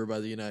takeover by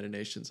the United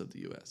Nations of the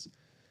U.S.,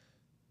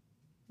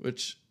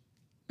 which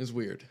is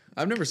weird.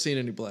 I've never seen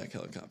any black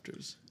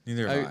helicopters.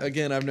 Neither have I.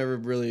 Again, I've never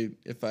really,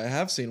 if I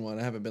have seen one,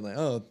 I haven't been like,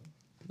 oh,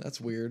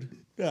 that's weird.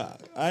 Yeah,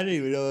 I didn't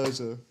even know that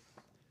was a...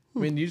 I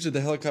mean, usually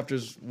the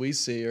helicopters we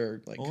see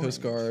are like Orange.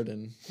 Coast Guard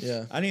and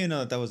yeah. I didn't even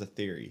know that was a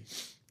theory.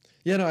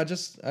 Yeah, no,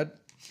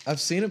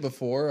 I've seen it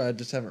before. I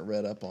just haven't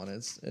read up on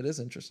it. It is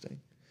interesting.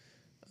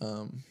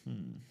 But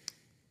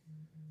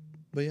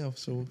yeah,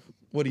 so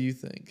what do you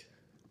think?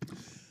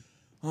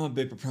 I'm a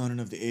big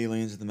proponent of the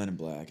aliens and the Men in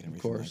Black and everything.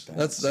 Of course, like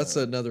that. that's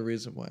another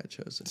reason why I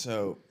chose it.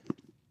 So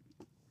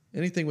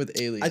Anything with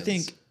aliens. I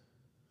think,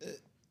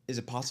 is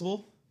it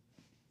possible?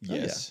 Oh,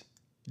 yeah. Yes.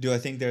 Do I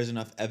think there's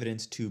enough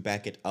evidence to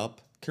back it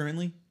up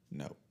currently?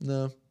 No,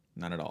 No.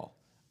 not at all.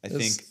 I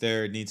It's- think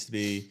there needs to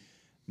be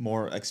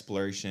more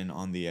exploration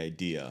on the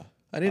idea.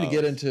 I need to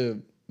get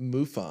into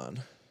MUFON.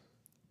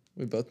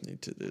 We both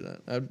need to do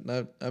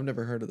that. I've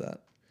never heard of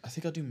that. I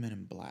think I'll do Men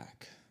in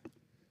Black.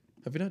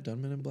 Have you not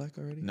done Men in Black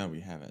already? No, we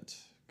haven't,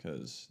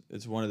 because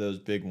it's one of those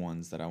big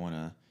ones that I want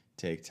to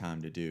take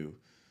time to do.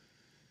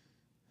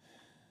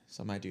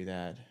 So I might do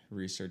that,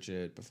 research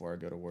it before I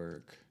go to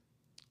work.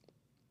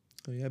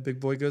 Oh yeah, big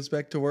boy goes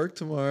back to work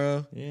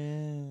tomorrow.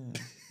 Yeah.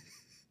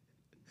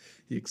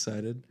 You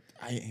excited?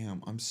 I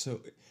am. I'm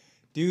so...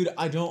 Dude,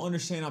 I don't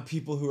understand how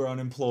people who are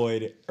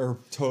unemployed are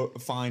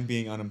fine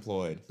being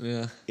unemployed.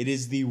 Yeah. It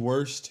is the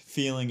worst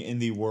feeling in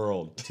the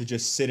world to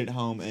just sit at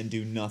home and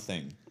do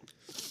nothing.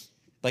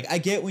 Like, I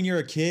get when you're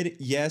a kid,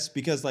 yes,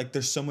 because, like,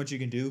 there's so much you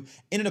can do.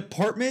 In an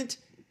apartment,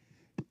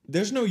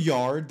 there's no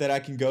yard that I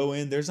can go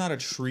in. There's not a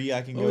tree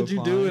I can What go would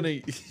you climb. do in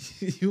a...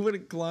 You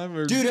wouldn't climb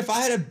or... Dude, if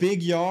I had a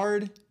big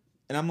yard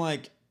and I'm,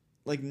 like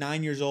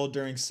 9 years old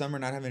during summer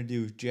not having to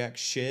do jack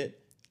shit,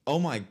 oh,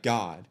 my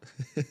God.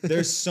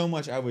 There's so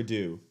much I would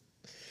do.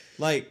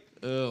 Like...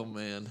 Oh,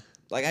 man.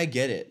 Like, I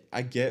get it.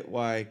 I get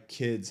why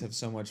kids have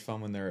so much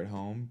fun when they're at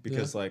home.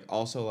 Because, like,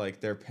 also, like,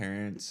 their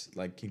parents,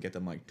 like, can get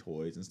them, like,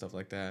 toys and stuff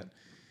like that.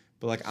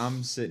 But, like,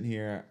 I'm sitting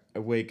here, I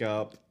wake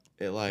up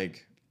at,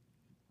 like...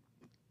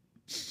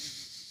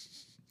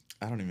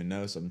 I don't even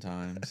know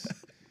sometimes.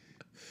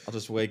 I'll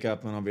just wake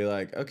up and I'll be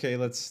like, okay,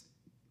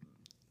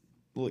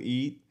 we'll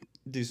eat,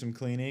 do some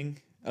cleaning.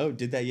 Oh,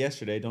 did that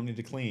yesterday, don't need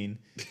to clean.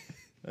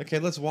 Okay,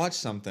 let's watch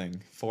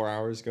something. 4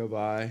 hours go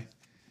by.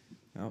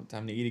 Oh,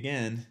 time to eat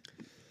again.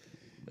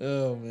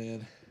 Oh,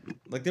 man.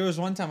 Like, there was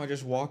one time I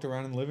just walked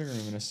around in the living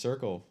room in a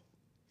circle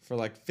for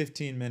like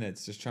 15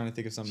 minutes just trying to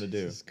think of something to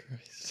do. Jesus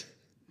Christ.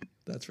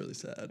 That's really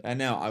sad. And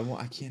now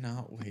I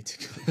cannot wait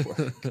to go to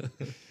work.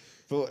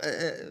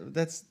 But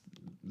that's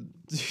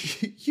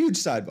huge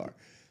sidebar.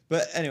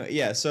 But anyway,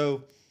 yeah,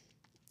 so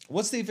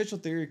what's the official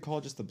theory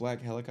called? Just the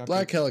black helicopter?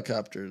 Black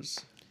helicopters.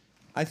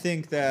 I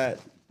think that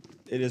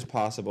it is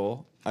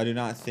possible. I do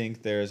not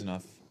think there is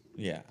enough.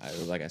 Yeah,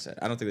 like I said,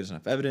 I don't think there's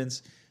enough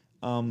evidence.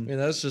 I mean,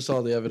 that's just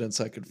all the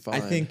evidence I could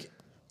find. I think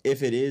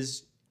if it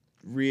is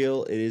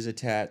real, it is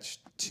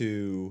attached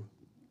to...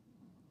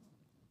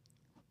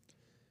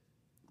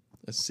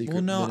 a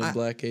secret Men in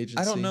Black agency.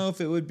 I don't know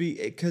if it would be...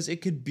 Because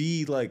it could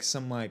be like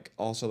some like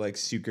also like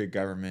secret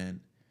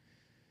government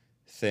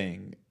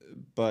thing.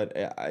 But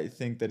I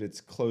think that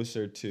it's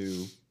closer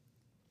to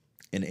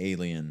an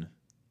alien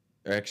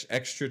or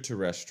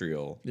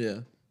extraterrestrial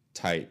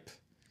type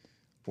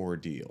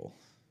ordeal.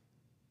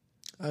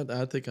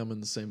 I think I'm in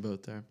the same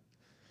boat there.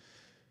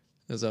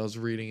 As I was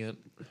reading it,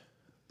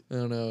 I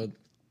don't know,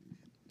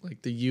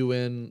 like the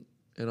UN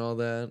and all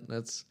that.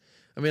 That's,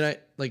 I mean, I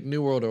like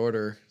New World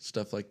Order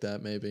stuff like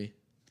that maybe.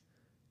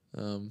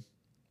 But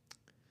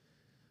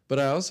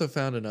I also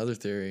found another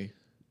theory,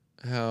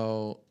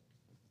 how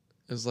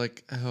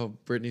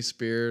Britney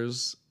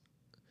Spears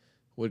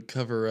would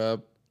cover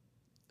up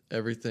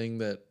everything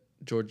that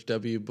George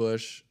W.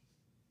 Bush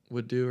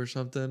would do or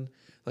something.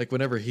 Like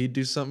whenever he'd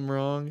do something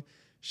wrong,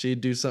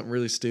 she'd do something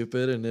really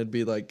stupid and it'd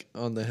be like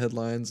on the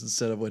headlines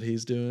instead of what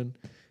he's doing.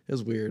 It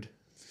was weird.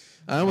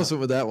 I almost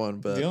went with that one,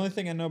 but the only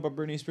thing I know about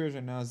Britney Spears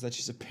right now is that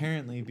she's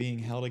apparently being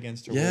held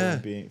against her will Yeah.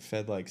 and being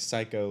fed like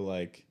psycho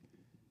like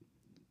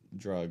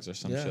drugs or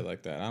some Yeah. shit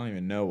like that. I don't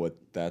even know what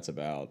that's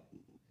about.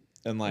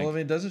 And like well, I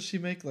mean, doesn't she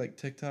make like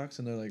TikToks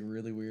and they're like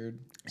really weird?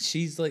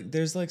 she's like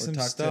there's like Or some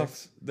TikToks.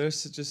 stuff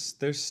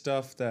there's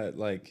stuff that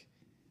like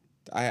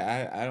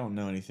I don't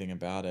know anything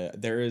about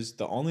it. There is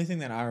the only thing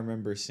that I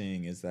remember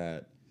seeing is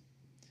that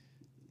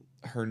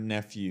her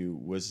nephew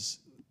was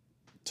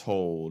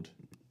told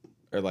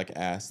or like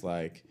asked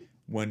like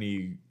when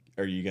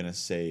are you gonna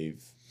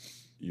save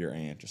your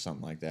aunt or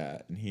something like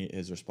that, and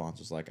his response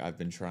was like I've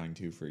been trying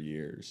to for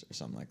years or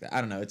something like that. I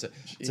don't know. So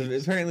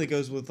it apparently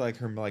goes with like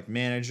her like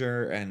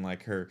manager and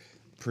like her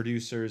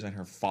producers and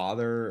her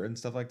father and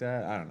stuff like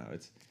that. I don't know.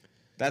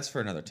 That's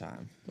for another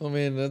time. I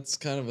mean, that's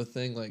kind of a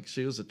thing. Like,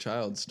 she was a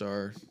child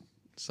star,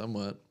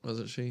 somewhat,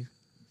 wasn't she?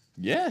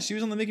 Yeah, she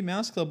was on the Mickey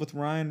Mouse Club with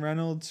Ryan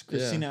Reynolds,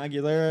 Christina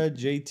Aguilera,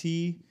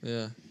 JT,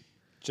 Yeah.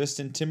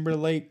 Justin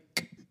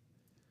Timberlake.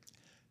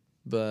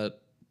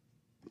 But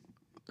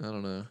I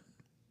don't know.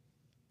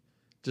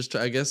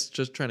 I guess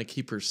just trying to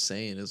keep her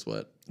sane is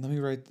what. Let me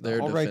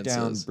Their I'll write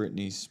down defenses.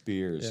 Britney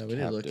Spears. Yeah, we need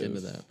to look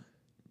into that.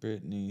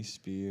 Britney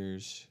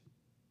Spears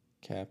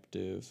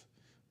captive ?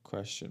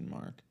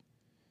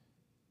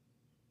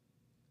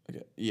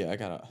 Okay. Yeah, I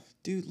gotta.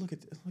 Dude, look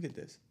at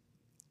this.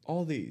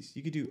 All these,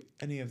 you could do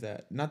any of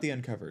that. Not the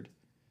Uncovered,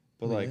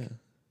 but Oh, like yeah.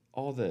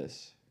 all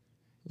this.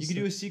 You What's could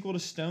do that? a sequel to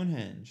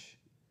Stonehenge.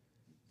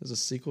 There's a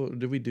sequel.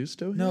 Did we do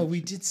Stonehenge? No, we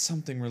did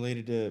something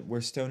related to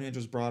where Stonehenge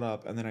was brought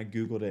up, and then I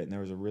googled it, and there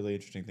was a really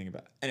interesting thing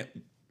about it.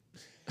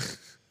 And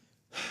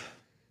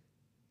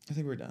I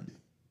think we're done.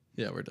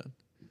 Yeah, we're done.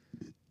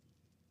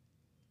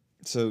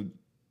 So,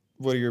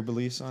 what are your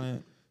beliefs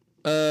on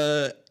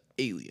it?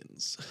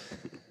 Aliens.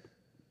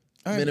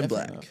 All Men in yeah,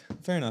 Black.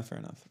 Fair enough.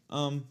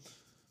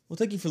 Well,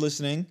 thank you for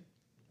listening.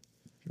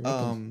 You're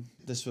welcome.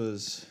 This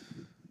was.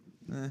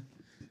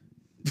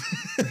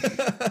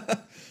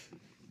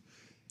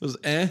 It was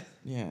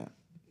Yeah.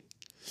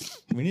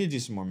 We need to do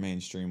some more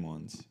mainstream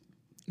ones.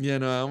 Yeah,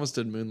 no, I almost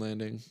did Moon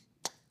Landing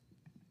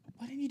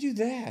Why didn't you do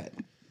that?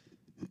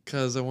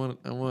 because I want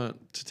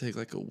to take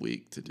like a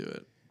week to do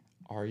it.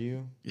 Are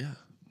you? Yeah,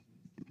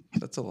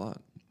 that's a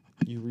lot.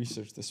 You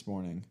researched this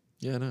morning.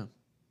 Yeah, I know.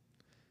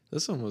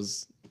 This one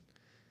was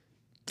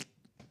It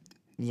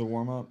was a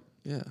warm up.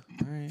 yeah.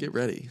 All right. Get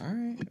ready All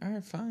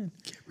right, fine.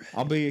 Get ready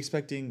I'll be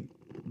expecting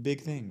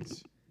big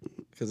things.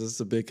 because it's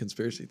a big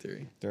conspiracy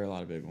theory. There are a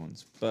lot of big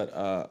ones,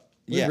 but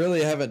We yeah,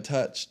 really haven't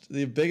touched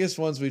the biggest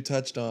ones we've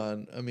touched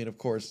on. I mean, of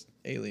course,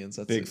 aliens.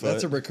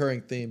 That's a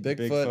recurring theme.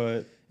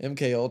 Bigfoot,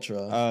 MK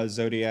Ultra,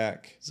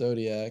 Zodiac,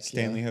 Zodiac,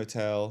 Stanley yeah.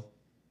 Hotel.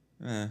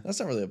 That's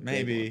not really a big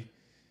Maybe one.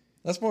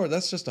 That's more.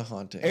 That's just a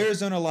haunting.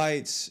 Arizona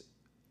Lights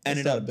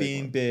ended not a up big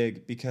being one.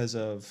 big because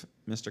of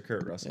Mr.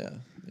 Kurt Russell.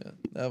 Yeah.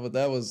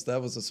 That was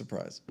a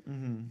surprise.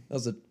 Mm-hmm. That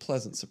was a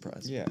pleasant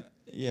surprise. Yeah.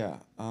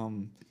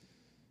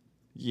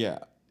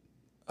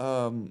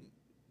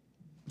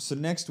 So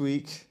next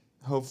week,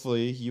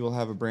 hopefully, you will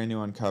have a brand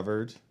new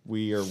Uncovered.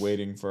 We are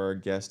waiting for our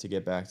guest to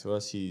get back to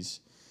us.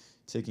 He's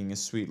taking a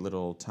sweet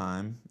little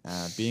time,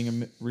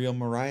 being a real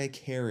Mariah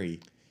Carey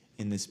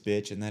in this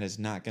bitch, and that is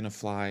not going to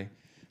fly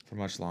for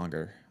much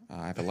longer.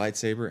 I have a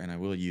lightsaber, and I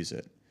will use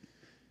it.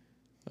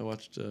 I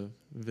watched a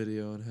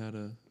video on how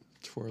to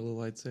twirl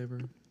a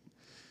lightsaber.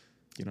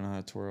 You don't know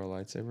how to twirl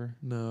a lightsaber?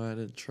 No, I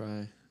didn't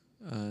try.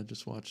 I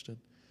just watched it.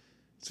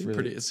 It Seemed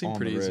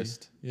pretty easy.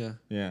 wrist. Yeah.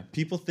 Yeah.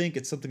 People think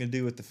it's something to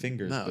do with the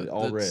fingers, No, but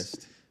all that's-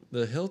 wrist.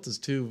 The hilt is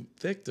too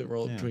thick to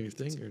roll Yeah. between your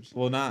fingers.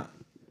 Well, not.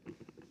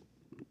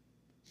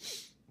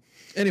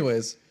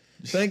 Anyways,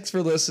 thanks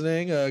for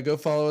listening. Go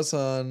follow us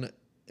on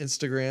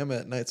Instagram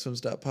at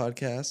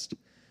nightswims.podcast.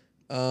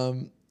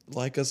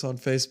 Like us on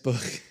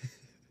Facebook.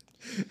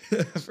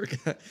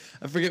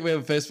 I forget we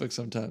have a Facebook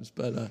sometimes,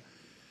 but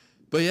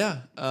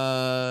yeah.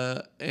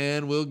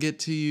 And we'll get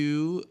to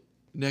you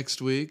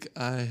next week.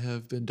 I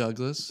have been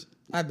Douglas,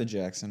 I've been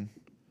Jackson.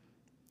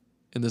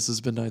 and this has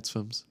been Night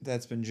Swims.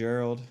 That's been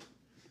Gerald.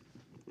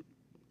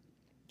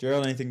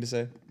 Gerald, anything to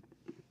say?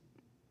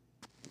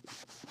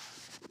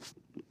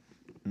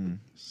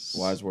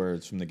 Wise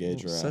words from the gay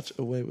giraffe. Such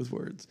a way with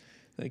words.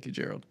 Thank you,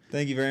 Gerald.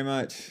 Thank you very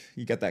much.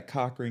 You got that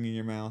cock ring in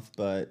your mouth,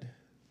 but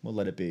we'll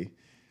let it be.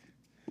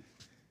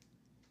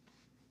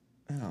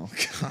 Oh,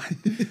 God.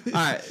 All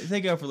right.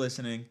 Thank you all for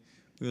listening.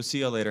 We will see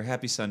you all later.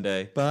 Happy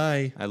Sunday.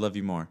 Bye. I love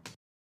you more.